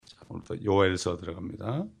오늘도 요엘서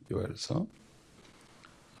들어갑니다. 요엘서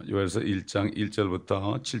 1장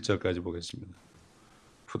 1절부터 7절까지 보겠습니다.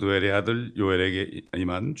 푸드엘의 아들 요엘에게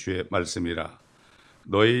임한 주의 말씀이라.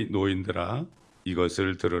 너희 노인들아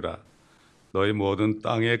이것을 들으라. 너희 모든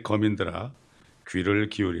땅의 거민들아 귀를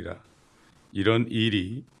기울이라. 이런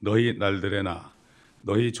일이 너희 날들에나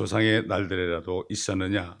너희 조상의 날들에라도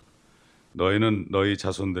있었느냐? 너희는 너희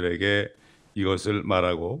자손들에게 이것을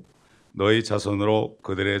말하고 너희 자손으로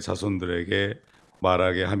그들의 자손들에게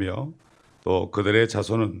말하게 하며 또 그들의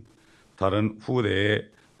자손은 다른 후대에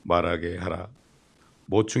말하게 하라.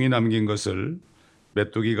 모충이 남긴 것을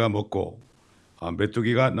메뚜기가 먹고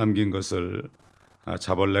메뚜기가 남긴 것을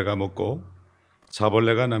자벌레가 먹고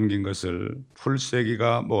자벌레가 남긴 것을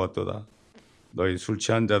풀새기가 먹었도다. 너희 술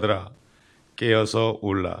취한 자들아 깨어서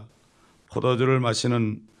울라. 포도주를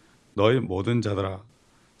마시는 너희 모든 자들아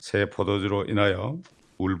새 포도주로 인하여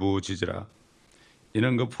울부짖으라.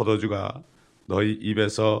 이는 그 포도주가 너희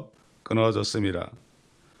입에서 끊어졌음이라.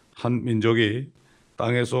 한 민족이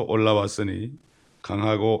땅에서 올라왔으니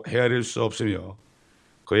강하고 헤아릴 수 없으며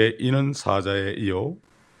그의 이는 사자의 이요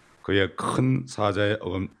그의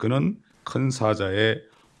그는 큰 사자의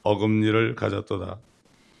어금니를 가졌도다.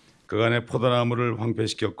 그간의 포도나무를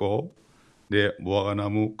황폐시켰고 내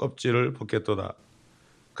무화과나무 껍질을 벗겼도다.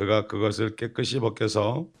 그가 그것을 깨끗이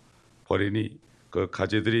벗겨서 버리니 그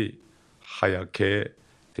가지들이 하얗게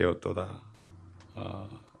되었도다.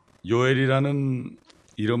 요엘이라는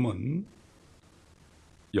이름은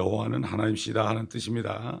여호와는 하나님이시다 하는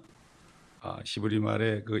뜻입니다. 히브리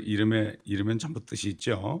말에 그 이름엔 전부 뜻이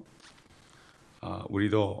있죠.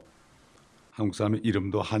 우리도 한국 사람의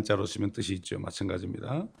이름도 한자로 쓰면 뜻이 있죠.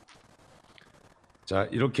 마찬가지입니다. 자,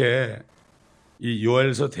 이렇게 이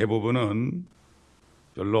요엘서 대부분은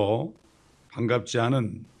별로 반갑지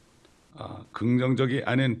않은 긍정적이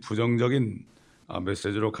아닌 부정적인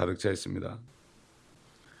메시지로 가득 차 있습니다.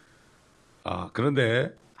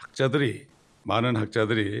 그런데 많은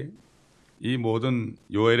학자들이 이 모든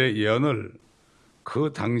요엘의 예언을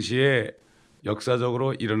그 당시에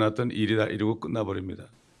역사적으로 일어났던 일이다 이러고 끝나버립니다.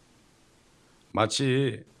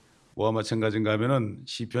 마치 뭐와 마찬가지인가 하면은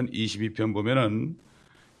시편 22편 보면은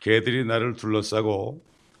개들이 나를 둘러싸고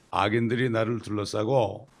악인들이 나를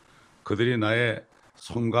둘러싸고 그들이 나의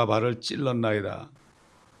손과 발을 찔렀나이다.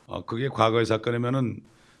 그게 과거의 사건이면은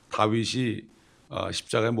다윗이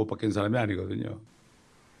십자가에 못 박힌 사람이 아니거든요.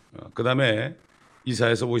 그 다음에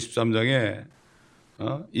이사야서 53장에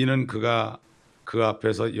이는 그가 그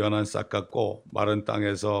앞에서 연한 싹 같고 마른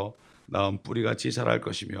땅에서 나은 뿌리같이 자랄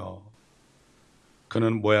것이며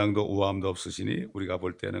그는 모양도 우아함도 없으시니 우리가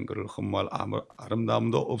볼 때는 그를 흠모할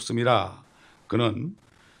아름다움도 없음이라. 그는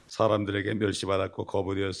사람들에게 멸시받았고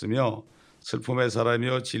거부되었으며 슬픔의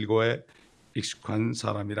사람이요 질고에 익숙한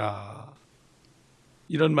사람이라.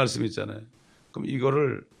 이런 말씀 있잖아요. 그럼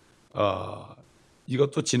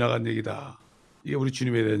이것도 지나간 얘기다. 이게 우리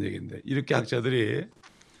주님에 대한 얘기인데 이렇게 학자들이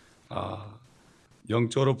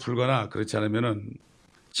영적으로 풀거나 그렇지 않으면은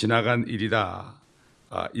지나간 일이다.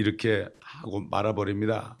 이렇게 하고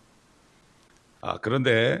말아버립니다.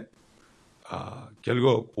 그런데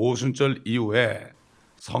결국 오순절 이후에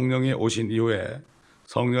성령이 오신 이후에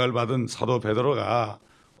성령을 받은 사도 베드로가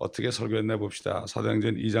어떻게 설교했나 봅시다.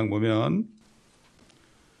 사도행전 2장 보면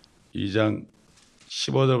 2장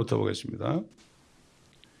 15절부터 보겠습니다.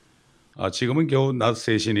 지금은 겨우 낮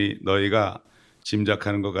셋이니 너희가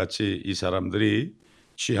짐작하는 것 같이 이 사람들이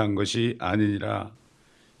취한 것이 아니니라.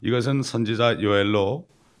 이것은 선지자 요엘로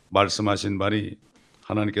말씀하신 바니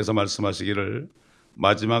하나님께서 말씀하시기를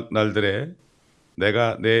마지막 날들에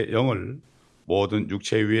내가 내 영을 모든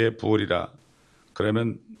육체 위에 부으리라.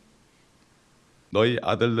 그러면 너희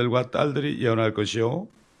아들들과 딸들이 예언할 것이요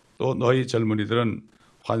또 너희 젊은이들은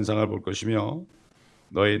환상을 볼 것이며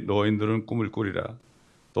너희 노인들은 꿈을 꾸리라.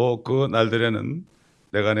 또 그 날들에는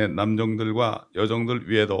내가 내 남종들과 여종들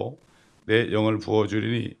위에도 내 영을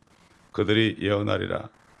부어주리니 그들이 예언하리라.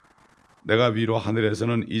 내가 위로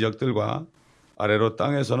하늘에서는 이적들과 아래로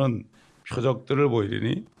땅에서는 표적들을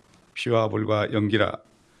보이리니 피와 불과 연기라.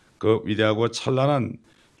 그 위대하고 찬란한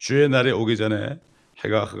주의 날이 오기 전에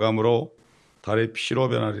해가 흑암으로 달이 피로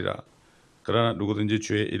변하리라. 그러나 누구든지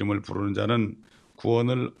주의 이름을 부르는 자는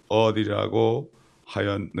구원을 얻으리라고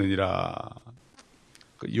하였느니라.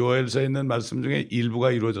 그 요엘서에 있는 말씀 중에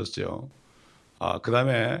일부가 이루어졌어요. 그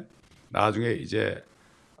다음에 나중에 이제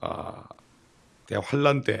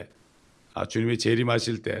대환란 때 주님이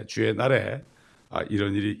재림하실 때 주의 날에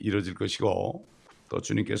이런 일이 이루어질 것이고 또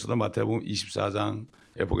주님께서도 마태복음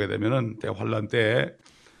 24장에 보게 되면은 대환란 때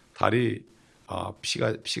달이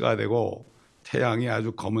피가 되고 태양이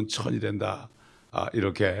아주 검은 천이 된다.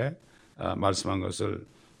 이렇게 말씀한 것을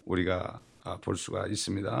우리가 볼 수가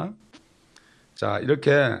있습니다. 자,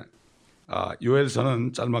 이렇게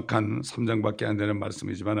요엘서는 짤막한 3장밖에 안 되는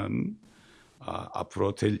말씀이지만은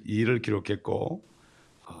앞으로 될 일을 기록했고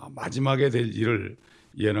마지막에 될 일을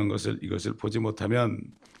예언한 이것을 보지 못하면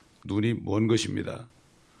눈이 먼 것입니다.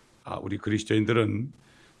 우리 그리스도인들은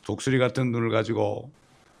독수리 같은 눈을 가지고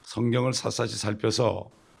성경을 샅샅이 살펴서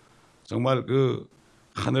정말 그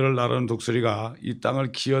하늘을 나르는 독수리가 이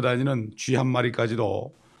땅을 기어다니는 쥐 한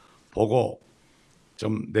마리까지도 보고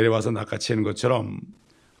좀 내려와서 낚아채는 것처럼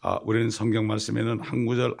우리는 성경 말씀에는 한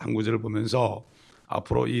구절 한 구절을 보면서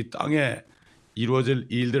앞으로 이 땅에 이루어질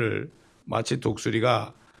일들을 마치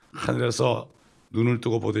독수리가 하늘에서 눈을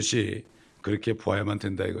뜨고 보듯이 그렇게 보아야만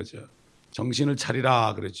된다 이거죠. 정신을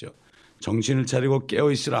차리라 그랬죠. 정신을 차리고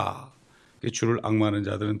깨어 있으라. 주를 앙망하는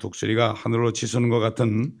자들은 독수리가 하늘로 치솟는 것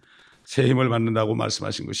같은 새 힘을 받는다고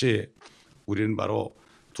말씀하신 것이 우리는 바로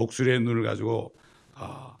독수리의 눈을 가지고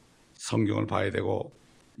성경을 봐야 되고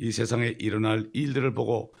이 세상에 일어날 일들을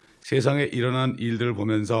보고 세상에 일어난 일들을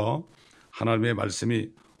보면서 하나님의 말씀이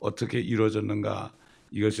어떻게 이루어졌는가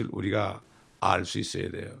이것을 우리가 알 수 있어야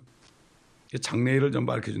돼요. 장래일을 좀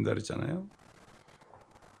밝혀준다 그랬잖아요.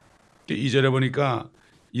 2절에 보니까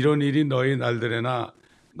이런 일이 너희 날들에나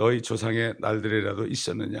너희 조상의 날들에라도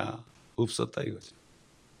있었느냐? 없었다 이거죠.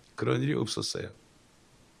 그런 일이 없었어요.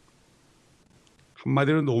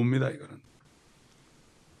 한마디로 노입니다 이거는.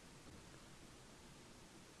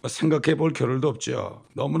 생각해 볼 겨를도 없죠.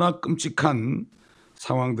 너무나 끔찍한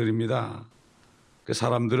상황들입니다. 그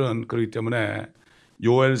사람들은 그렇기 때문에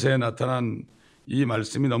요엘서에 나타난 이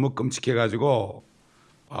말씀이 너무 끔찍해 가지고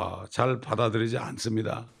잘 받아들이지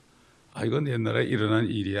않습니다. 이건 옛날에 일어난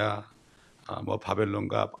일이야. 뭐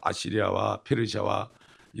바벨론과 아시리아와 페르시아와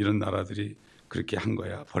이런 나라들이 그렇게 한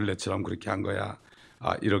거야. 벌레처럼 그렇게 한 거야.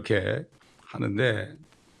 이렇게 하는데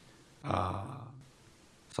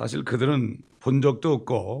사실 그들은 본 적도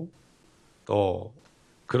없고 또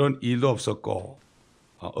그런 일도 없었고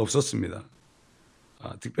없었습니다.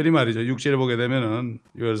 특별히 말이죠. 6절에 보게 되면은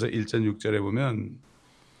요엘서 1장 6절에 보면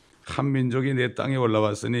한 민족이 내 땅에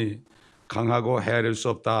올라왔으니 강하고 헤아릴 수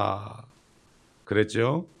없다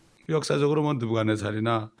그랬죠. 역사적으로 뭐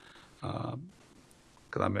느부갓네살이나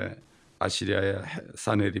그다음에 아시리아의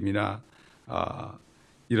사네림이나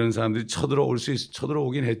이런 사람들이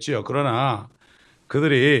쳐들어오긴 했죠. 그러나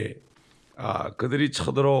그들이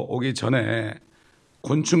쳐들어오기 전에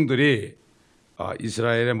곤충들이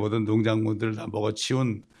이스라엘의 모든 농작물들을 다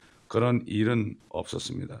먹어치운 그런 일은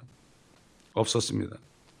없었습니다.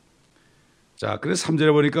 자, 그래서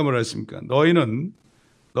 3절에 보니까 뭐라 했습니까? 너희는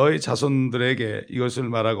너희 자손들에게 이것을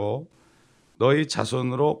말하고 너희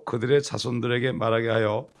자손으로 그들의 자손들에게 말하게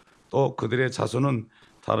하여 또 그들의 자손은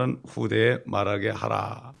다른 후대에 말하게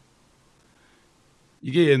하라.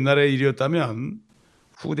 이게 옛날의 일이었다면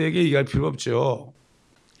후대에게 얘기할 필요가 없죠.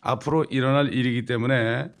 앞으로 일어날 일이기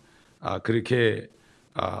때문에 그렇게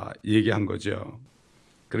얘기한 거죠.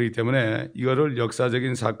 그렇기 때문에 이거를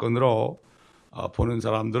역사적인 사건으로 보는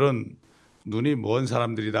사람들은 눈이 먼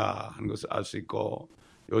사람들이다 하는 것을 알 수 있고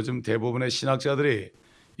요즘 대부분의 신학자들이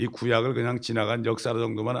이 구약을 그냥 지나간 역사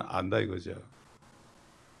정도만 안다 이거죠.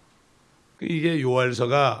 이게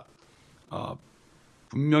요엘서가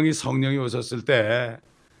분명히 성령이 오셨을 때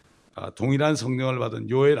동일한 성령을 받은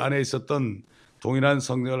요엘 안에 있었던 동일한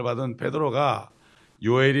성령을 받은 베드로가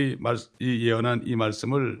요엘이 예언한 이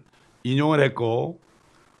말씀을 인용을 했고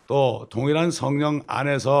또 동일한 성령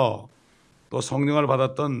안에서 또 성령을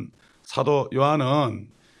받았던 사도 요한은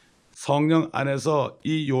성령 안에서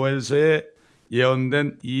이 요엘서에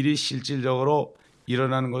예언된 일이 실질적으로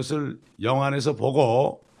일어나는 것을 영 안에서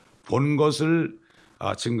보고 본 것을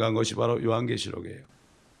증거한 것이 바로 요한계시록이에요.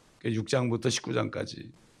 6장부터 19장까지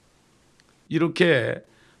이렇게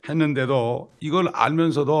했는데도 이걸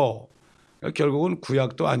알면서도 결국은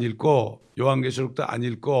구약도 안 읽고 요한계시록도 안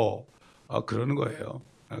읽고 그러는 거예요.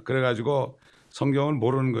 그래가지고 성경을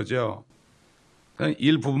모르는 거죠. 그냥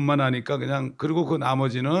일부분만 하니까 그냥 그리고 그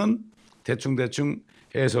나머지는 대충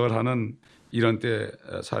해석을 하는 이런 때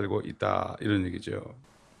살고 있다 이런 얘기죠.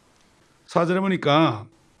 4절에 보니까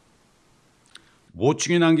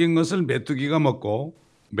모충이 남긴 것을 메뚜기가 먹고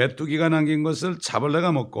메뚜기가 남긴 것을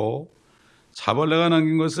자벌레가 먹고 자벌레가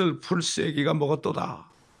남긴 것을 풀새기가 먹었도다.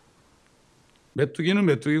 메뚜기는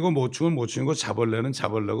메뚜기고 모충은 모충이고 자벌레는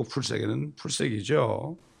자벌레고 풀새기는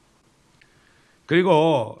풀새기죠.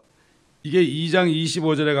 그리고 이게 2장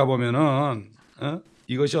 25절에 가보면은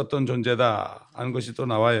이것이 어떤 존재다 하는 것이 또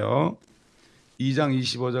나와요. 2장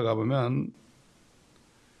 25절 가보면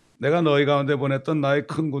내가 너희 가운데 보냈던 나의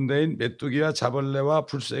큰 군대인 메뚜기와 자벌레와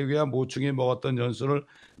풀새기와 모충이 먹었던 연수를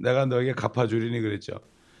내가 너에게 갚아주리니 그랬죠.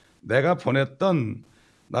 내가 보냈던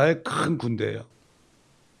나의 큰 군대예요.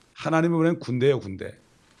 하나님이 보낸 군대예요, 군대.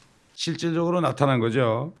 실질적으로 나타난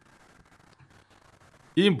거죠.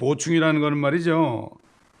 이 모충이라는 거는 말이죠.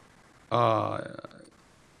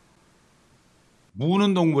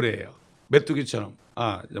 무는 동물이에요. 메뚜기처럼.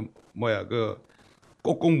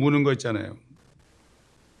 꼭꼭 무는 거 있잖아요.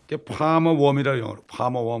 그게 파머웜이라고 영어로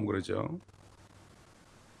파머웜 그러죠.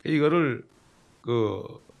 이거를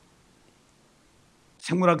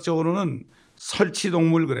생물학적으로는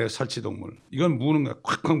설치동물 그래요. 설치동물. 이건 무는 거야.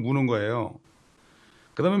 콱콱 무는 거예요.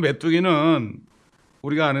 그다음에 메뚜기는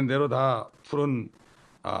우리가 아는 대로 다 푸른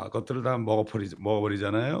것들을 다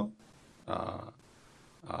먹어버리잖아요.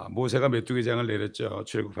 모세가 메뚜기 장을 내렸죠.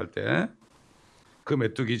 출애굽할 때. 그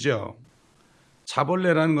메뚜기죠.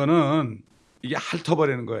 자벌레라는 거는 이게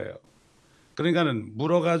핥아버리는 거예요. 그러니까는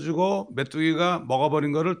물어가지고 메뚜기가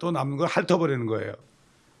먹어버린 거를 또 남은 걸 핥아버리는 거예요.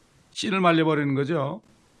 씨를 말려버리는 거죠.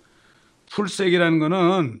 풀새기라는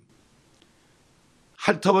거는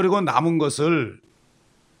핥아버리고 남은 것을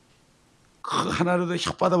그 하나라도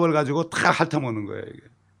혓바닥을 가지고 다 핥아먹는 거예요. 이게.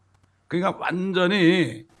 그러니까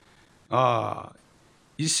완전히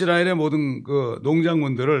이스라엘의 모든 그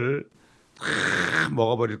농작물들을 다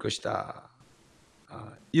먹어버릴 것이다.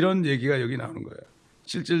 이런 얘기가 여기 나오는 거예요.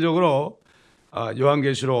 실질적으로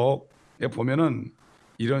요한계시록에 보면은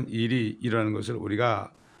이런 일이 일어나는 것을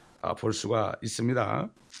우리가 볼 수가 있습니다.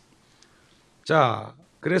 자,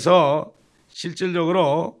 그래서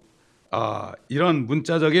실질적으로 이런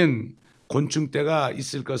문자적인 곤충떼가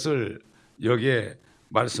있을 것을 여기에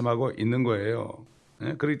말씀하고 있는 거예요.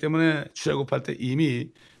 그렇기 때문에 출애굽할 때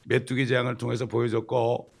이미 메뚜기 재앙을 통해서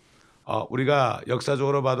보여줬고 우리가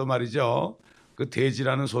역사적으로 봐도 말이죠. 그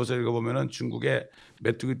돼지라는 소설 읽어보면은 중국에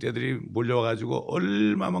메뚜기 떼들이 몰려와가지고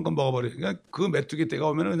얼마만큼 먹어버려요. 그러니까 그 메뚜기 떼가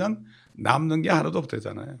오면은 그냥 남는 게 하나도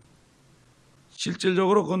없대잖아요.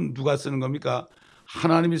 실질적으로 그건 누가 쓰는 겁니까?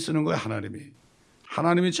 하나님이 쓰는 거예요.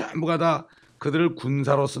 하나님이 전부가 다 그들을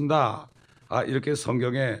군사로 쓴다. 이렇게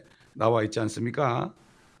성경에 나와 있지 않습니까?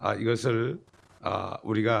 이것을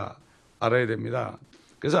우리가 알아야 됩니다.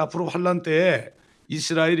 그래서 앞으로 환란 때에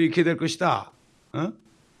이스라엘이 이렇게 될 것이다.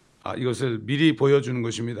 이것을 미리 보여주는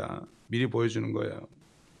것입니다. 미리 보여주는 거예요.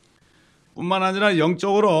 뿐만 아니라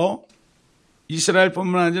영적으로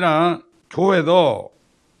이스라엘뿐만 아니라 교회도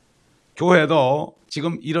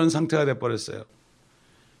지금 이런 상태가 돼버렸어요.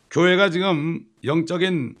 교회가 지금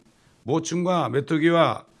영적인 모충과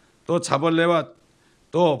메뚜기와 또 자벌레와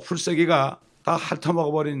또 풀새기가 다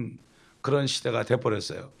핥아먹어버린 그런 시대가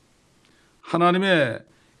돼버렸어요. 하나님의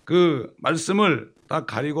그 말씀을 다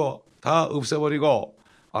가리고 다 없애버리고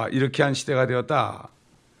이렇게 한 시대가 되었다.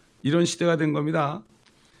 이런 시대가 된 겁니다.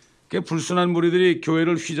 불순한 무리들이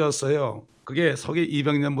교회를 휘저었어요. 그게 서기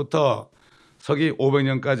 200년부터 서기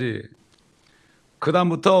 500년까지, 그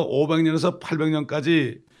다음부터 500년에서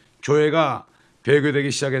 800년까지 교회가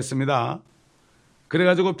배교되기 시작했습니다.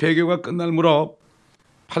 그래가지고 배교가 끝날 무렵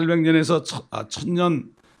 800년에서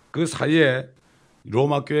 1000년 그 사이에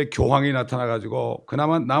로마 교회 교황이 나타나가지고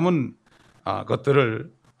그나마 남은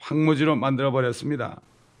것들을 황무지로 만들어 버렸습니다.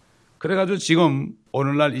 그래가지고 지금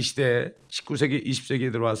오늘날 이 시대에 19세기,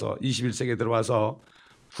 20세기에 들어와서 21세기에 들어와서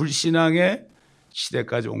불신앙의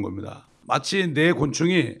시대까지 온 겁니다. 마치 내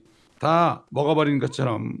곤충이 다 먹어버린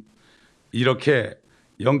것처럼 이렇게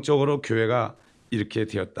영적으로 교회가 이렇게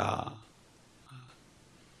되었다.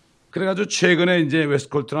 그래가지고 최근에 이제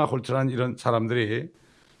웨스트콜트나 홀트라는 이런 사람들이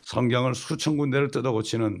성경을 수천 군데를 뜯어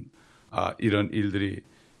고치는 이런 일들이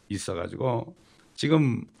있어가지고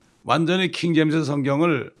지금 완전히 킹제임스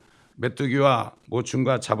성경을 메뚜기와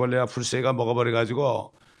모충과 자벌레와 풀새가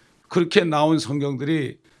먹어버려가지고 그렇게 나온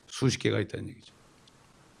성경들이 수십 개가 있다는 얘기죠.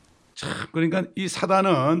 참, 그러니까 이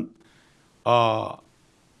사단은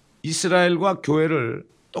이스라엘과 교회를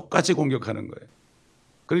똑같이 공격하는 거예요.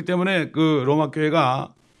 그렇기 때문에 그 로마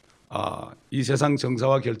교회가 이 세상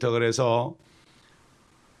정사와 결탁을 해서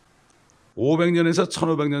 500년에서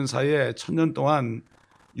 1500년 사이에 1000년 동안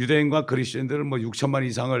유대인과 그리스도인들을 6천만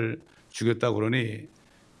이상을 죽였다고 그러니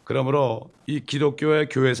그러므로 이 기독교의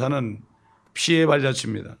교회사는 피해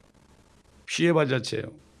발자취입니다. 피해 발자취예요.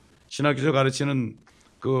 신학교에서 가르치는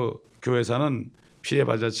그 교회사는 피해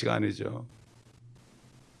발자취가 아니죠.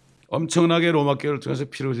 엄청나게 로마 교회를 통해서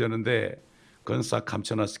피를 흘렸는데 그건 싹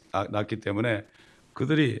감춰놨기 때문에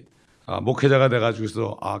그들이 목회자가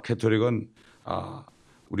돼가지고서 캐톨릭은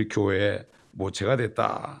우리 교회의 모체가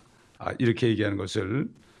됐다. 이렇게 얘기하는 것을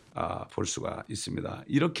볼 수가 있습니다.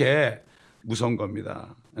 이렇게 무서운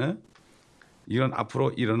겁니다. 이건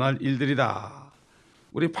앞으로 일어날 일들이다.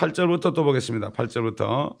 우리 8절부터 또 보겠습니다.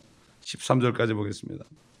 8절부터 13절까지 보겠습니다.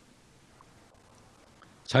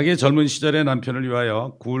 자기의 젊은 시절의 남편을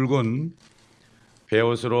위하여 굵은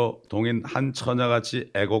베옷으로 동인 한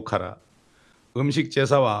처녀같이 애곡하라. 음식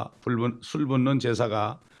제사와 술 붓는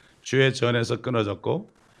제사가 주의 전에서 끊어졌고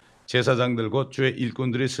제사장들 곧 주의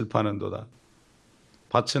일꾼들이 슬퍼하는도다.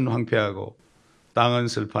 밭은 황폐하고 땅은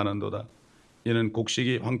슬퍼하는도다. 이는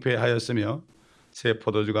곡식이 황폐하였으며 새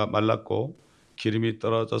포도주가 말랐고 기름이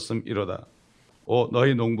떨어졌음이로다. 오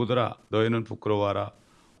너희 농부들아 너희는 부끄러워하라.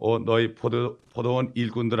 오 너희 포도원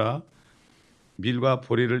일꾼들아 밀과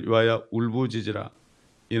보리를 위하여 울부짖으라.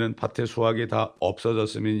 이는 밭의 수확이 다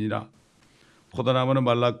없어졌음이니라. 포도나무는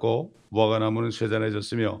말랐고 무화과나무는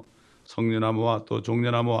쇠잔해졌으며 석류나무와 또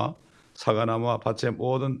종려나무와 사과나무와 밭의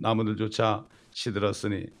모든 나무들조차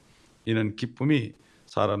시들었으니 이는 기쁨이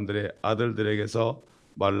사람들의 아들들에게서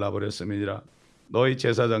말라버렸음이니라. 너희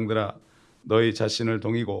제사장들아 너희 자신을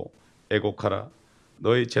동이고 애곡하라.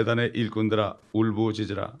 너희 제단의 일꾼들아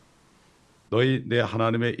울부짖으라. 너희 내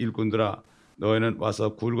하나님의 일꾼들아 너희는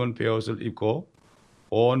와서 굵은 베옷을 입고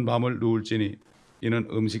온 밤을 누울지니 이는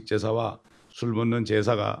음식 제사와 술 붓는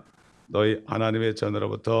제사가 너희 하나님의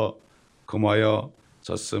전으로부터 금하여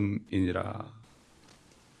졌음이니라.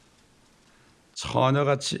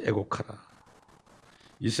 처녀같이 애곡하라.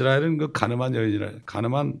 이스라엘은 그 가늠한 여인이라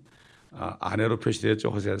가늠한 아내로 표시되었죠.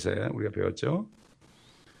 호세아서에 우리가 배웠죠.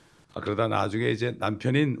 그러다 나중에 이제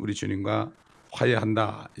남편인 우리 주님과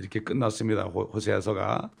화해한다 이렇게 끝났습니다.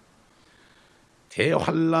 호세아서가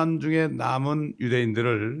대환란 중에 남은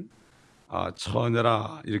유대인들을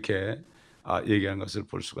처녀라 이렇게 얘기한 것을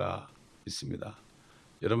볼 수가 있습니다.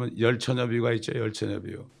 여러분 열처녀 비유가 있죠. 열처녀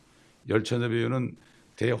비유. 열처녀 비유는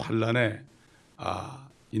대환란에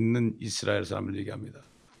있는 이스라엘 사람을 얘기합니다.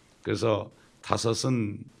 그래서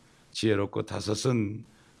다섯은 지혜롭고 다섯은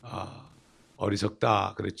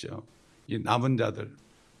어리석다 그랬죠. 이 남은 자들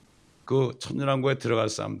그 천년왕국에 들어갈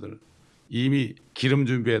사람들 이미 기름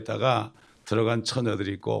준비했다가 들어간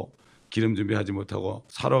처녀들이 있고 기름 준비하지 못하고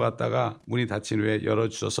사러 갔다가 문이 닫힌 후에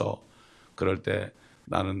열어주셔서 그럴 때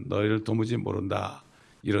나는 너희를 도무지 모른다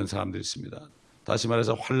이런 사람들이 있습니다. 다시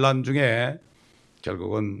말해서 환란 중에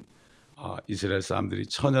결국은 이스라엘 사람들이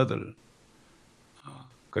처녀들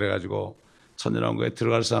그래가지고 천년왕국에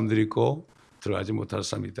들어갈 사람들이 있고 들어가지 못할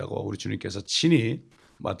사람이 있다고 우리 주님께서 친히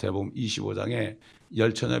마태복음 25장에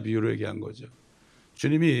열처녀 비유로 얘기한 거죠.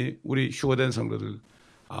 주님이 우리 휴거된 성도들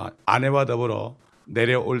아내와 더불어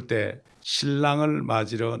내려올 때 신랑을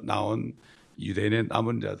맞으러 나온 유대인의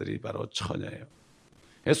남은 자들이 바로 처녀예요.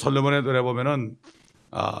 솔로몬의 노래 보면은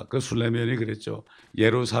그 술레미온이 그랬죠.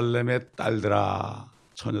 예루살렘의 딸들아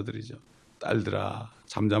처녀들이죠. 딸들아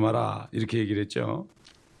잠잠하라 이렇게 얘기를 했죠.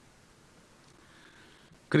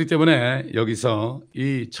 그렇기 때문에 여기서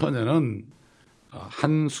이 처녀는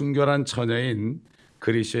한 순결한 처녀인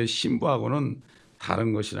그리스도의 신부하고는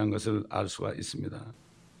다른 것이라는 것을 알 수가 있습니다.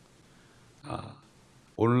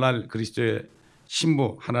 오늘날 그리스도의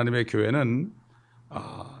신부 하나님의 교회는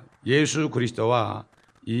예수 그리스도와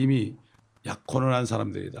이미 약혼을 한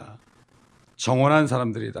사람들이다. 정혼한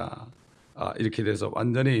사람들이다. 이렇게 돼서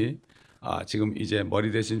완전히 지금 이제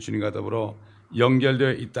머리 대신 주님과 더불어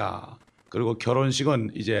연결되어 있다. 그리고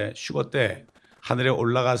결혼식은 이제 휴거 때 하늘에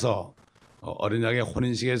올라가서 어린 양의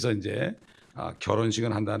혼인식에서 이제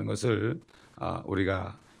결혼식을 한다는 것을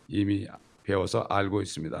우리가 이미 배워서 알고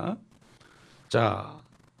있습니다. 자,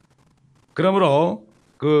 그러므로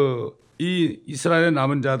이 이스라엘의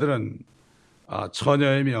남은 자들은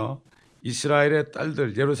처녀이며 이스라엘의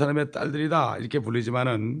딸들, 예루살렘의 딸들이다 이렇게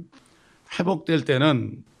불리지만은 회복될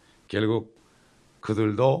때는 결국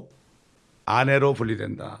그들도 아내로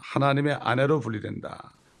분리된다. 하나님의 아내로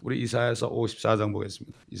분리된다. 우리 이사야서 54장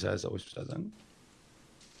보겠습니다. 이사야서 54장.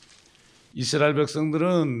 이스라엘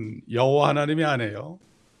백성들은 여호와 하나님의 아내요.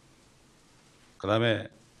 그 다음에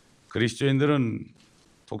그리스도인들은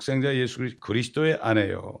독생자 예수 그리스도의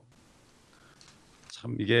아내요.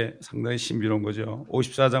 참 이게 상당히 신비로운 거죠.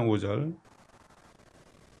 54장 5절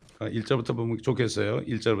 1절부터 보면 좋겠어요.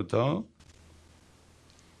 1절부터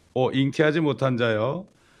오 잉태하지 못한 자여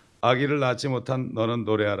아기를 낳지 못한 너는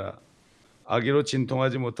노래하라. 아기로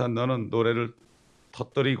진통하지 못한 너는 노래를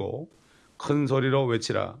터뜨리고 큰 소리로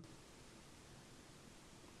외치라.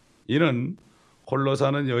 이는 홀로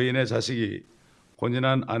사는 여인의 자식이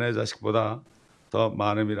혼인한 아내 자식보다 더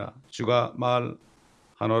많음이라. 주가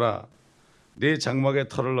말하노라. 네 장막의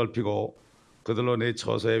털을 넓히고 그들로 네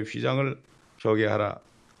처소의 휘장을 펴게 하라.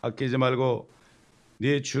 아끼지 말고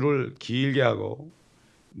네 줄을 길게 하고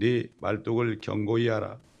네 말뚝을 견고히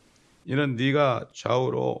하라. 이는 네가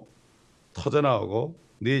좌우로 터져나오고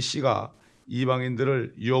네 씨가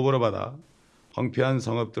이방인들을 유업으로 받아 황폐한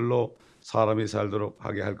성읍들로 사람이 살도록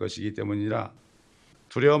하게 할 것이기 때문이라.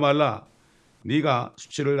 두려워 말라. 네가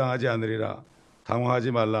수치를 당하지 않으리라.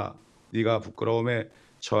 당황하지 말라. 네가 부끄러움에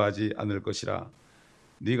처하지 않을 것이라.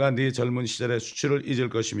 네가 네 젊은 시절의 수치를 잊을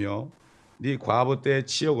것이며 네 과부 때의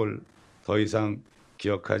치욕을 더 이상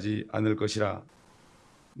기억하지 않을 것이라.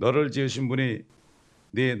 너를 지으신 분이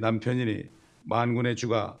네 남편이니 만군의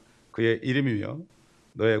주가 그의 이름이며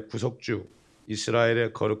너의 구속주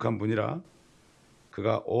이스라엘의 거룩한 분이라.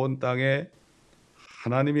 그가 온 땅의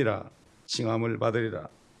하나님이라 칭함을 받으리라.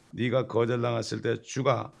 네가 거절당했을 때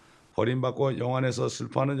주가 버림받고 영안에서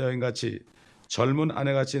슬퍼하는 여인같이 젊은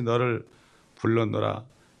아내같이 너를 불렀노라.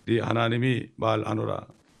 네 하나님이 말하노라.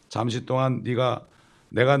 잠시 동안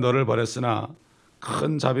내가 너를 버렸으나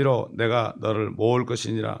큰 자비로 내가 너를 모을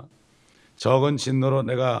것이니라. 적은 진노로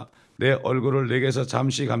내가 내 얼굴을 네게서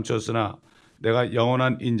잠시 감추었으나 내가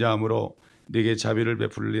영원한 인자함으로 네게 자비를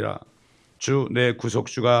베풀리라. 주 내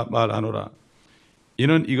구속주가 말하노라.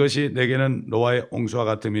 이는 이것이 내게는 노아의 홍수와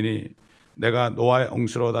같음이니 내가 노아의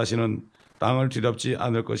홍수로 다시는 땅을 뒤덮지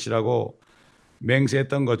않을 것이라고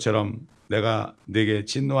맹세했던 것처럼 내가 네게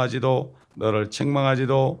진노하지도 너를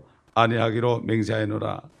책망하지도 아니하기로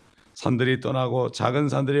맹세하노라. 산들이 떠나고 작은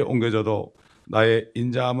산들이 옮겨져도 나의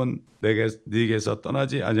인자함은 네게서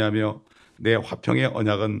떠나지 아니하며 내 화평의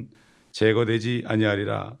언약은 제거되지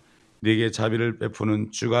아니하리라. 네게 자비를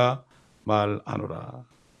베푸는 주가 말하노라.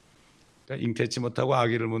 그러니까 잉태치 못하고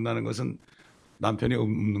아기를 못 낳는 것은 남편이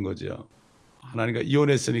없는 거죠. 하나님과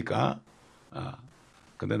이혼했으니까.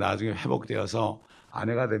 근데 나중에 회복되어서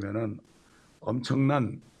아내가 되면은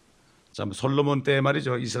엄청난, 참 솔로몬 때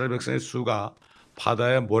말이죠. 이스라엘 백성의 수가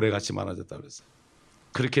바다의 모래같이 많아졌다 그랬어요.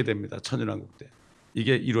 그렇게 됩니다. 천연왕국 때.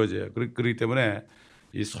 이게 이루어져요. 그렇기 때문에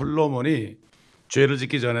이 솔로몬이 죄를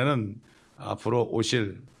짓기 전에는 앞으로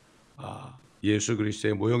오실 예수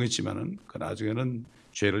그리스도의 모형이지만은 그 나중에는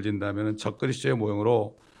죄를 진다면은 적그리스도의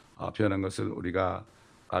모형으로 변한 것을 우리가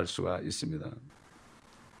알 수가 있습니다.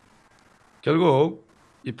 결국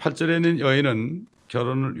이 8절에 있는 여인은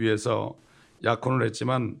결혼을 위해서 약혼을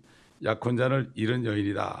했지만 약혼자를 잃은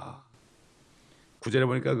여인이다. 9절에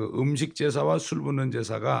보니까 그 음식 제사와 술 붓는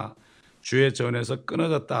제사가 주의 전에서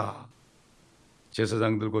끊어졌다.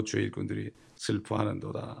 제사장들과 주의 일꾼들이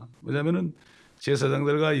슬퍼하는도다. 왜냐하면은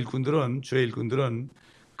제사장들과 일꾼들은, 주의 일꾼들은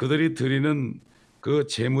그들이 드리는 그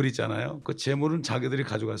재물 있잖아요. 그 재물은 자기들이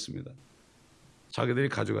가져갔습니다. 자기들이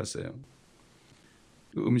가져갔어요.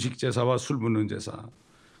 음식 제사와 술 붓는 제사.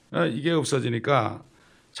 이게 없어지니까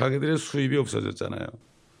자기들의 수입이 없어졌잖아요.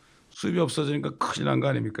 수입이 없어지니까 큰일 난 거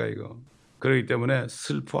아닙니까 이거. 그렇기 때문에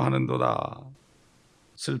슬퍼하는도다.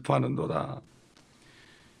 슬퍼하는도다.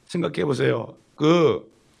 생각해 보세요.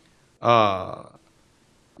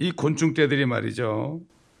 이 곤충떼들이 말이죠.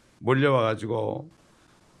 몰려와가지고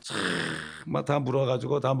막 다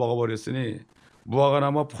물어가지고 다 먹어버렸으니 무화과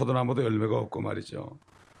나무, 포도나무도 열매가 없고 말이죠.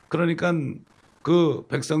 그러니까 그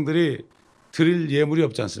백성들이 드릴 예물이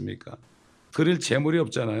없지 않습니까? 드릴 재물이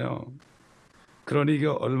없잖아요. 그러니 이게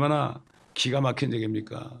얼마나 기가 막힌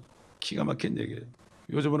얘기입니까? 기가 막힌 얘기예요.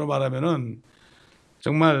 요즘으로 말하면은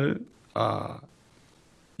정말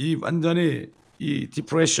이 완전히 이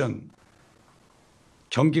디프레션,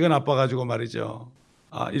 경기가 나빠가지고 말이죠.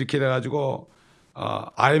 이렇게 돼가지고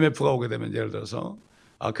IMF가 오게 되면 예를 들어서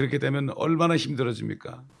그렇게 되면 얼마나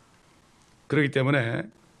힘들어집니까? 그렇기 때문에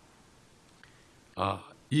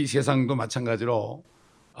이 세상도 마찬가지로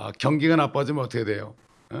경기가 나빠지면 어떻게 돼요?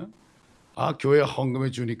 교회 헌금해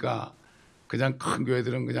주니까 그냥 큰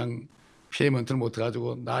교회들은 그냥 페이먼트를 못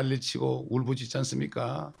해가지고 난리치고 울부짖지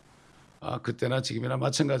않습니까? 그때나 지금이나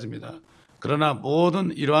마찬가지입니다. 그러나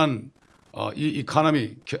모든 이러한 이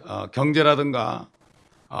이코노미, 경제라든가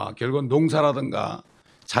결국은 농사라든가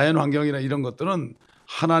자연환경이나 이런 것들은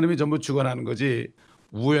하나님이 전부 주관하는 거지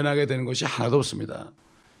우연하게 되는 것이 하나도 없습니다.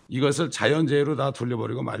 이것을 자연재해로 다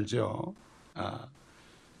돌려버리고 말죠.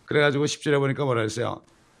 그래가지고 10절에 보니까 뭐라 했어요?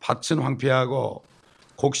 밭은 황폐하고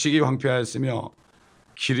곡식이 황폐하였으며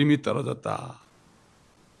기름이 떨어졌다.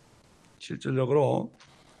 실질적으로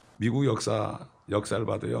미국 역사를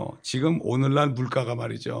봐도요. 지금 오늘날 물가가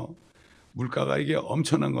말이죠. 물가가 이게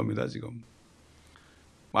엄청난 겁니다. 지금.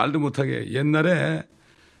 말도 못하게 옛날에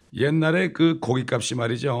그 고깃값이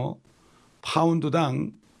말이죠.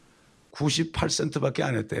 파운드당 98센트밖에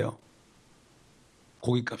안 했대요.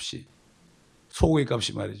 고깃값이.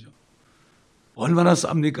 소고기값이 말이죠. 얼마나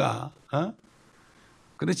쌉니까?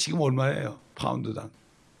 근데 지금 얼마예요? 파운드당.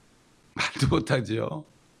 말도 못하죠.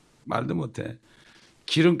 말도 못해.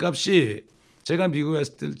 기름값이 제가 미국에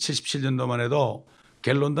있을 때 77년도만 해도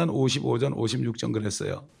갤론당 55전, 56전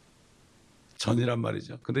그랬어요. 전이란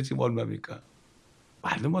말이죠. 근데 지금 얼마입니까?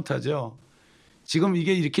 말도 못하죠. 지금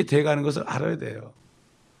이게 이렇게 돼가는 것을 알아야 돼요.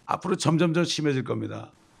 앞으로 점점 더 심해질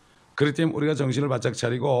겁니다. 그렇기 때문에 우리가 정신을 바짝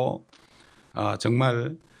차리고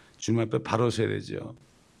정말 주님 앞에 바로 서야 되죠.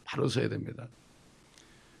 바로 서야 됩니다.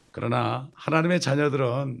 그러나 하나님의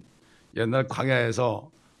자녀들은 옛날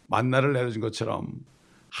광야에서 만나를 내려준 것처럼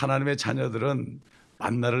하나님의 자녀들은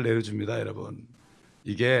만나를 내려줍니다, 여러분.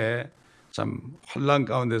 이게 참 환난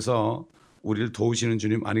가운데서 우리를 도우시는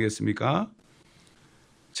주님 아니겠습니까?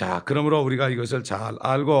 자, 그러므로 우리가 이것을 잘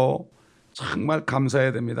알고 정말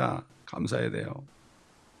감사해야 됩니다. 감사해야 돼요.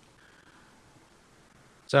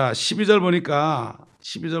 자, 12절 보니까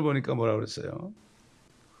뭐라고 그랬어요?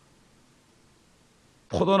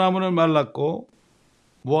 포도나무는 말랐고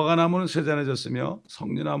무화과나무는 쇠잔해졌으며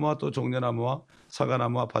석류나무와 또 종려나무와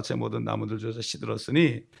사과나무와 밭의 모든 나무들 중에서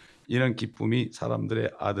시들었으니 이는 기쁨이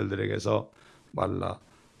사람들의 아들들에게서 말라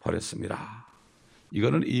버렸습니다.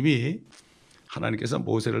 이거는 이미 하나님께서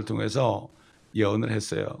모세를 통해서 예언을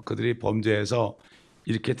했어요. 그들이 범죄해서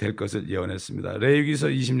이렇게 될 것을 예언했습니다. 레위기서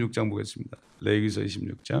 26장 보겠습니다. 레위기서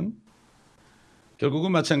 26장.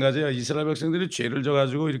 결국은 마찬가지예요. 이스라엘 백성들이 죄를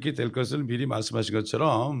져가지고 이렇게 될 것을 미리 말씀하신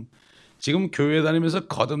것처럼 지금 교회 다니면서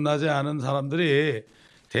거듭나지 않은 사람들이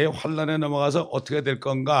대환란에 넘어가서 어떻게 될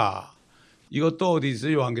건가? 이것도 어디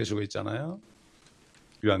있어요? 요한계시록에 있잖아요.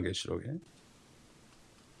 요한계시록에.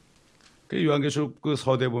 그 요한계시록 그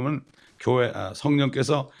서대 보면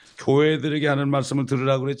성령께서 교회들에게 하는 말씀을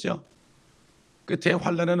들으라고 그랬죠. 그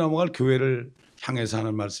대환란에 넘어갈 교회를 향해서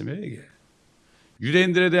하는 말씀이에요, 이게.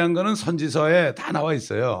 유대인들에 대한 거는 선지서에 다 나와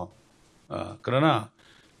있어요. 그러나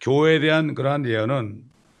교회에 대한 그러한 예언은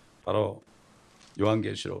바로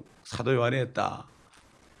요한계시록 사도 요한이 했다.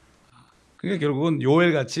 그러니까 결국은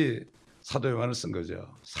요엘같이 사도 요한을 쓴 거죠.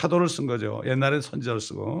 사도를 쓴 거죠. 옛날엔 선지자를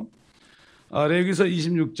쓰고. 레위기서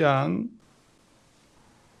 26장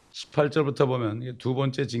 18절부터 보면 이게 두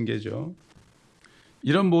번째 징계죠.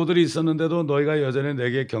 이런 모들이 있었는데도 너희가 여전히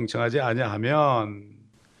내게 경청하지 아니하면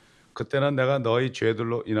그때는 내가 너희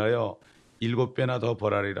죄들로 인하여 7배나 더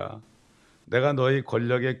벌하리라. 내가 너희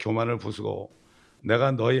권력의 교만을 부수고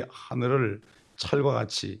내가 너희 하늘을 철과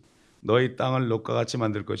같이 너희 땅을 녹과 같이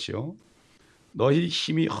만들 것이요 너희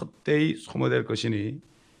힘이 헛되이 소모될 것이니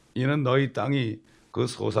이는 너희 땅이 그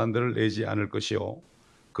소산들을 내지 않을 것이요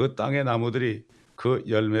그 땅의 나무들이 그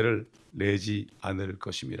열매를 내지 않을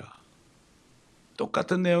것임이라.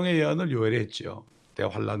 똑같은 내용의 예언을 요엘이 했죠.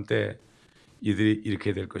 대환란 때 이들이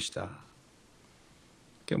이렇게 될 것이다.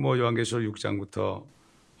 뭐 요한계시록 6장부터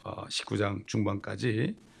 19장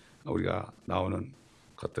중반까지 우리가 나오는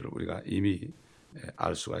것들을 우리가 이미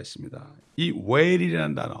알 수가 있습니다. 이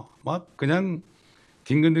웨일이라는 단어 막 그냥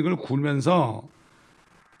뒹근뒹근 굴면서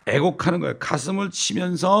애곡하는 거예요. 가슴을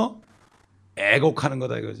치면서 애곡하는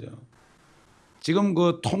거다 이거죠. 지금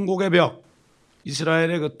그 통곡의 벽,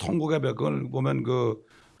 이스라엘의 그 통곡의 벽, 그걸 보면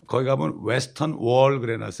거기 가면 웨스턴 월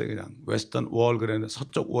그래놨어요. 그냥 웨스턴 월 그래놨는데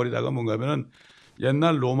서쪽 월이다가 뭔가 하면은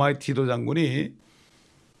옛날 로마의 티도 장군이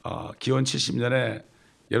기원 70년에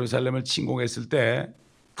예루살렘을 침공했을 때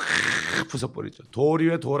다 부숴버리죠. 돌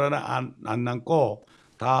위에 돌 하나 안 남고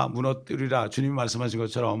다 무너뜨리라 주님이 말씀하신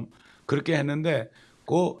것처럼 그렇게 했는데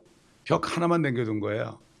그 벽 하나만 남겨둔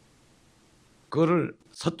거예요. 그거를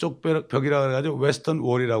서쪽 벽이라고 해가지고 웨스턴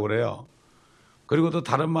월이라고 그래요. 그리고 또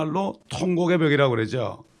다른 말로 통곡의 벽이라고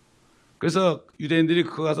그러죠. 그래서 유대인들이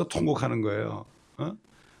그거 가서 통곡하는 거예요.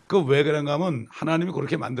 그 왜 그런가 하면 하나님이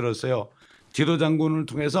그렇게 만들었어요. 디도 장군을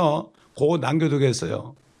통해서 그거 남겨두게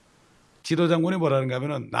했어요. 디도 장군이 뭐라는가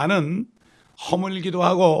하면은 나는 허물기도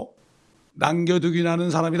하고 남겨두긴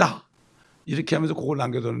하는 사람이다. 이렇게 하면서 그걸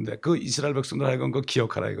남겨두는데 그 이스라엘 백성들 하여금 그거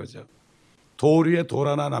기억하라 이거죠. 돌 위에 돌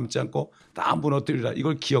하나 남지 않고 다 무너뜨리라.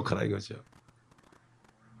 이걸 기억하라 이거죠.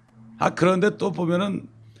 그런데 또 보면은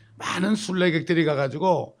많은 순례객들이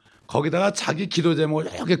가가지고 거기다가 자기 기도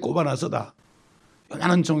제목을 이렇게 꼽아놔서 다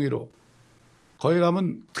요만한 종이로 거기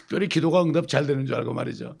가면 특별히 기도가 응답 잘 되는 줄 알고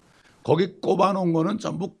말이죠. 거기 꼽아놓은 거는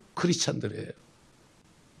전부 크리스찬들이에요.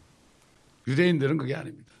 유대인들은 그게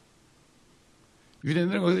아닙니다.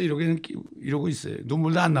 유대인들은 거기서 이러고 있어요.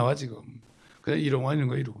 눈물도 안 나와 지금. 그냥 이러고만 있는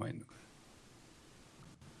거예요. 이러고만 있는 거예요.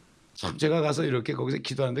 참 제가 가서 이렇게 거기서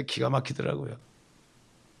기도하는데 기가 막히더라고요.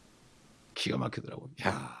 기가 막히더라고요.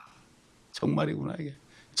 야 정말이구나 이게.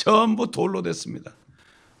 전부 돌로 됐습니다.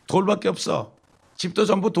 돌밖에 없어. 집도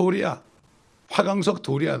전부 돌이야. 화강석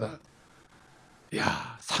돌이야 다.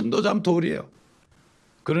 야 산도 참 돌이에요.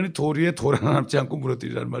 그러니 돌 위에 돌 하나 남지 않고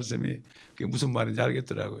무너뜨리라는 말씀이 그게 무슨 말인지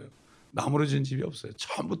알겠더라고요. 나무로 지은 집이 없어요.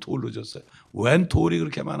 전부 돌로 졌어요. 웬 돌이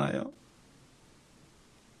그렇게 많아요?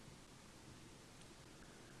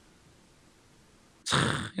 참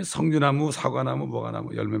석류나무, 사과나무,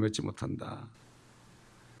 무화과나무 열매 맺지 못한다.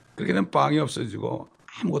 그렇게 되면 빵이 없어지고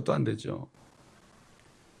아무것도 안 되죠.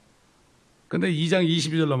 그런데 2장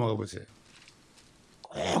 22절 넘어가 보세요.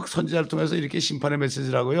 꼭 선지자를 통해서 이렇게 심판의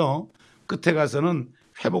메시지를 하고요. 끝에 가서는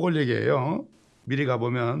회복을 얘기해요. 미리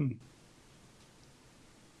가보면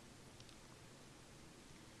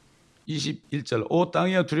 21절 오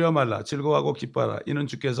땅이여 두려워 말라 즐거워하고 기뻐하라 이는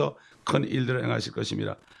주께서 큰 일들을 행하실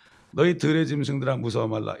것입니다. 너희 들의 짐승들아 무서워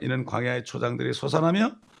말라 이는 광야의 초장들이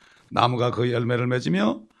솟아나며 나무가 그 열매를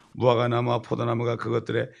맺으며 무화과 나무와 포도나무가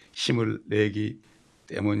그것들의 힘을 내기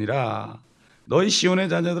때문이라. 너희 시온의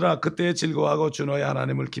자녀들아 그때에 즐거워하고 주 너희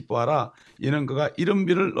하나님을 기뻐하라 이는 그가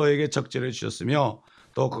이른비를 너에게 적절해 주셨으며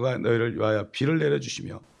또 그가 너희를 위하여 비를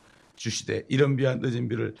내려주시며 주시되 이른비와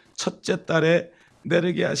늦은비를 첫째 달에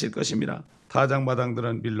내리게 하실 것입니다.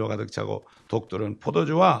 타작마당들은 밀로 가득 차고 독들은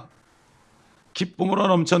포도주와 기쁨으로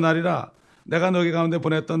넘쳐나리라. 내가 너희 가운데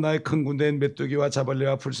보냈던 나의 큰 군대인 메뚜기와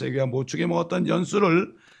자벌레와 풀새기와 모축에 먹었던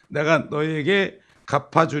연수를 내가 너희에게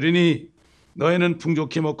갚아주리니 너희는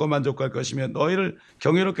풍족히 먹고 만족할 것이며 너희를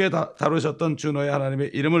경이롭게 다루셨던 주 너희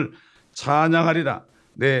하나님의 이름을 찬양하리라.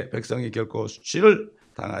 내 백성이 결코 수치를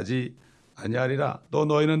당하지 아니하리라. 또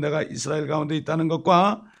너희는 내가 이스라엘 가운데 있다는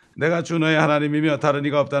것과 내가 주 너희 하나님이며 다른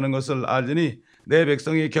이가 없다는 것을 알지니 내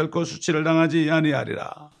백성이 결코 수치를 당하지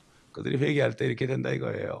아니하리라. 그들이 회개할 때 이렇게 된다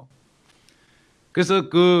이거예요. 그래서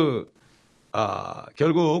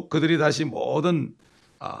결국 그들이 다시 모든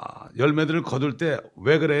열매들을 거둘 때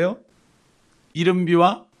왜 그래요? 이른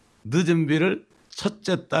비와 늦은 비를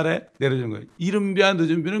첫째 달에 내려주는 거예요. 이른 비와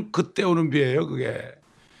늦은 비는 그때 오는 비예요. 그게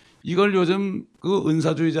이걸 요즘 그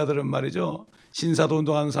은사주의자들은 말이죠. 신사도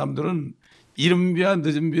운동하는 사람들은 이른 비와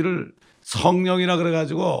늦은 비를 성령이라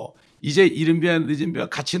그래가지고 이제 이른 비와 늦은 비가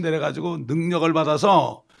같이 내려가지고 능력을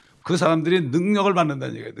받아서 그 사람들이 능력을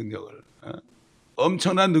받는다는 얘기예요. 능력을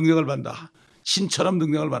엄청난 능력을 받는다. 신처럼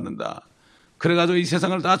능력을 받는다. 그래가지고 이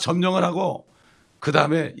세상을 다 점령을 하고 그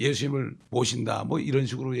다음에 예수님을 모신다. 뭐 이런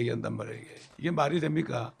식으로 얘기한단 말이에요. 이게 말이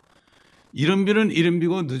됩니까? 이른 비는 이른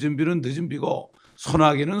비고 늦은 비는 늦은 비고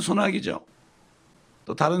소나기는 소나기죠.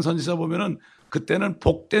 또 다른 선지서 보면은 그때는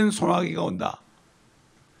복된 소나기가 온다.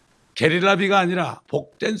 게릴라 비가 아니라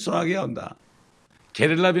복된 소나기가 온다.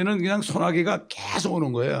 게릴라 비는 그냥 소나기가 계속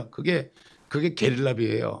오는 거예요. 그게 게릴라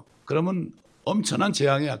비예요. 그러면 엄청난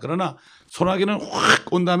재앙이야. 그러나 소나기는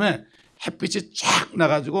확 온 다음에 햇빛이 쫙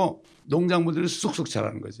나가지고 농작물들이 쑥쑥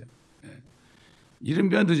자라는 거죠. 이른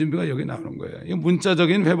비와 늦은 비가 여기 나오는 거예요. 이거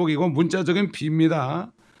문자적인 회복이고 문자적인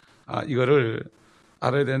비입니다. 이거를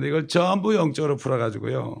알아야 되는데 이걸 전부 영적으로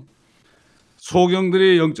풀어가지고요.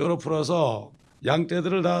 소경들이 영적으로 풀어서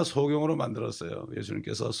양떼들을 다 소경으로 만들었어요.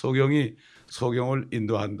 예수님께서 소경을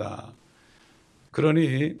인도한다.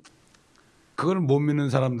 그러니 그걸 못 믿는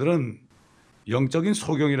사람들은 영적인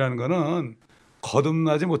소경이라는 거는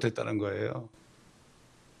거듭나지 못했다는 거예요.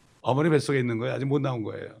 어머니 뱃속에 있는 거예요. 아직 못 나온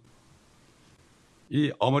거예요.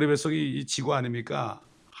 이 어머니 뱃속이 이 지구 아닙니까?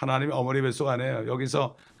 하나님의 어머니 뱃속 안에요.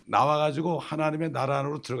 여기서 나와가지고 하나님의 나라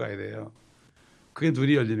안으로 들어가야 돼요. 그게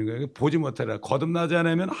눈이 열리는 거예요. 보지 못하라. 거듭나지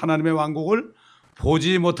않으면 하나님의 왕국을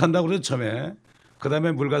보지 못한다고 그래서 처음에 그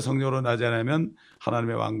다음에 물과 성령으로 나지 않으면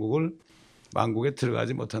하나님의 왕국에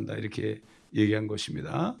들어가지 못한다. 이렇게 얘기한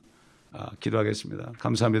것입니다. 기도하겠습니다.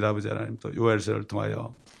 감사합니다. 아버지 하나님 또 요엘서를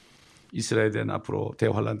통하여 이스라엘에 대한 앞으로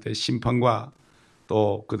대환란 때 심판과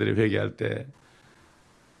또 그들이 회개할 때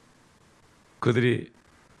그들이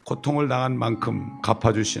고통을 당한 만큼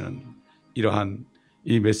갚아주시는 이러한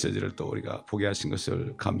이 메시지를 또 우리가 보게 하신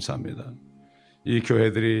것을 감사합니다. 이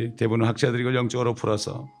교회들이 대부분 학자들이 이걸 영적으로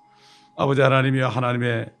풀어서 아버지 하나님이여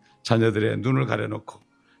하나님의 자녀들의 눈을 가려놓고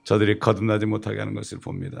저들이 거듭나지 못하게 하는 것을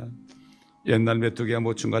봅니다. 옛날 메뚜기와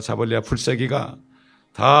모충과 자벌레와 풀새기가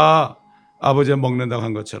다 아버지가 먹는다고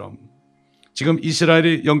한 것처럼 지금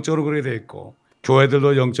이스라엘이 영적으로 그렇게 돼 있고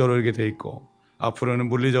교회들도 영적으로 그렇게 돼 있고 앞으로는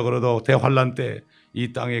물리적으로도 대환란 때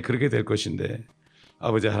이 땅에 그렇게 될 것인데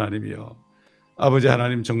아버지 하나님이여 아버지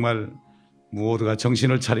하나님 정말 모두가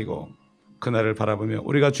정신을 차리고 그날을 바라보며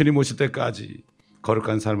우리가 주님 오실 때까지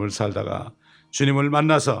거룩한 삶을 살다가 주님을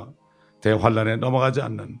만나서 대환란에 넘어가지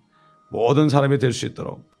않는 모든 사람이 될 수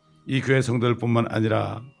있도록 이 교회 성도들뿐만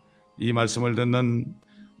아니라 이 말씀을 듣는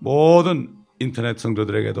모든 인터넷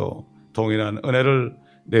성도들에게도 동일한 은혜를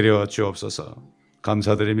내려 주옵소서.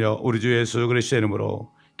 감사드리며 우리 주 예수 그리스도의 이름으로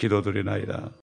기도드리나이다.